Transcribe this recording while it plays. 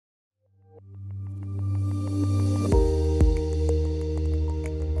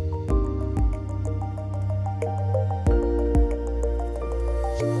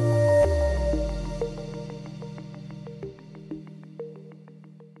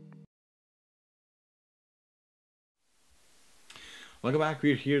Welcome back.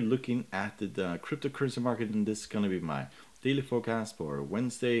 We're here looking at the cryptocurrency market, and this is going to be my daily forecast for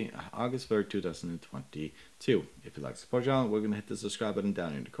Wednesday, August 3rd, 2022. If you like to support the channel, we're going to hit the subscribe button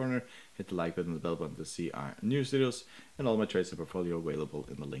down in the corner, hit the like button and the bell button to see our new videos, and all my trades and portfolio available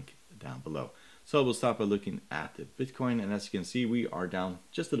in the link down below. So we'll start by looking at the Bitcoin, and as you can see, we are down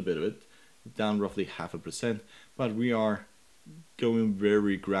just a little bit of it, down roughly 0.5%, but we are going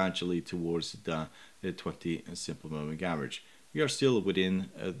very gradually towards the 20 simple moving average. We are still within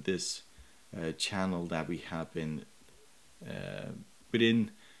this channel that we have been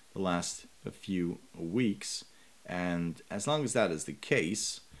within the last few weeks, and as long as that is the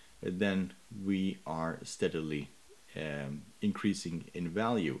case, then we are steadily increasing in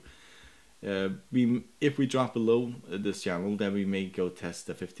value. If we drop below this channel, then we may go test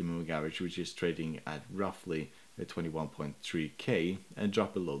the 50 moving average, which is trading at roughly 21.3k, and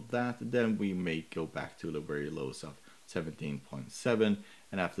drop below that, then we may go back to the very lows of 17.7,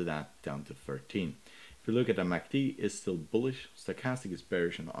 and after that down to 13. If you look at the MACD, it's still bullish, stochastic is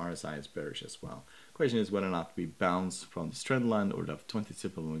bearish, and RSI is bearish as well. Question is whether or not we bounce from this trend line or the 20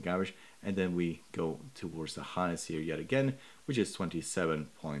 simple moving average, and then we go towards the highs here yet again, which is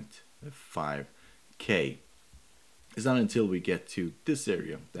 27.5k. It's not until we get to this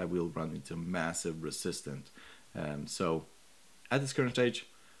area that we'll run into massive resistance. So at this current stage,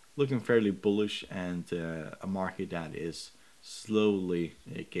 looking fairly bullish, and a market that is slowly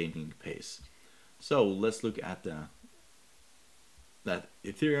gaining pace. So let's look at that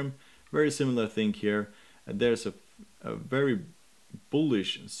Ethereum. Very similar thing here. There's a very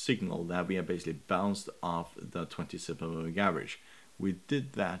bullish signal that we have basically bounced off the 20 simple moving average. We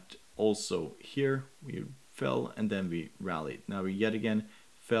did that also here. We fell and then we rallied. Now we yet again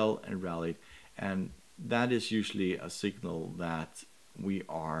fell and rallied, and that is usually a signal that we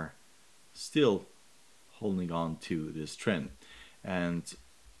are still holding on to this trend. And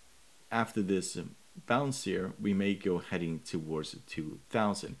after this bounce here, we may go heading towards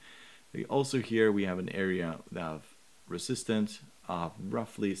 2000. Also here we have an area of resistance of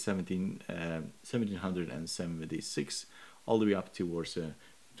roughly 1776 all the way up towards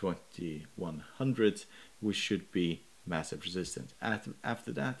 2100, which should be massive resistance.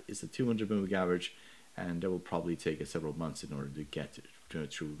 After that is the 200 moving average, and that will probably take us several months in order to get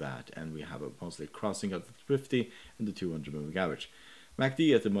through that, and we have a mostly crossing of the 50 and the 200 moving average.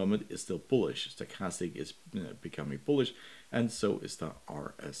 MACD at the moment is still bullish, stochastic is becoming bullish, and so is the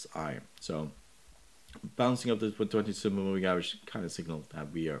RSI. So bouncing up the 20 simple moving average kind of signal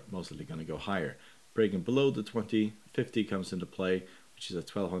that we are mostly going to go higher. Breaking below the 2050 comes into play, which is at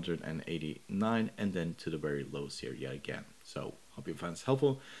 1289, and then to the very lows here yet again. So hope you find this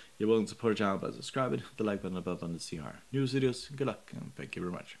helpful. You're willing to support the channel by subscribing, hit the like button, and the bell button to see our new videos. Good luck, and thank you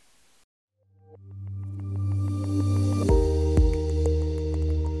very much.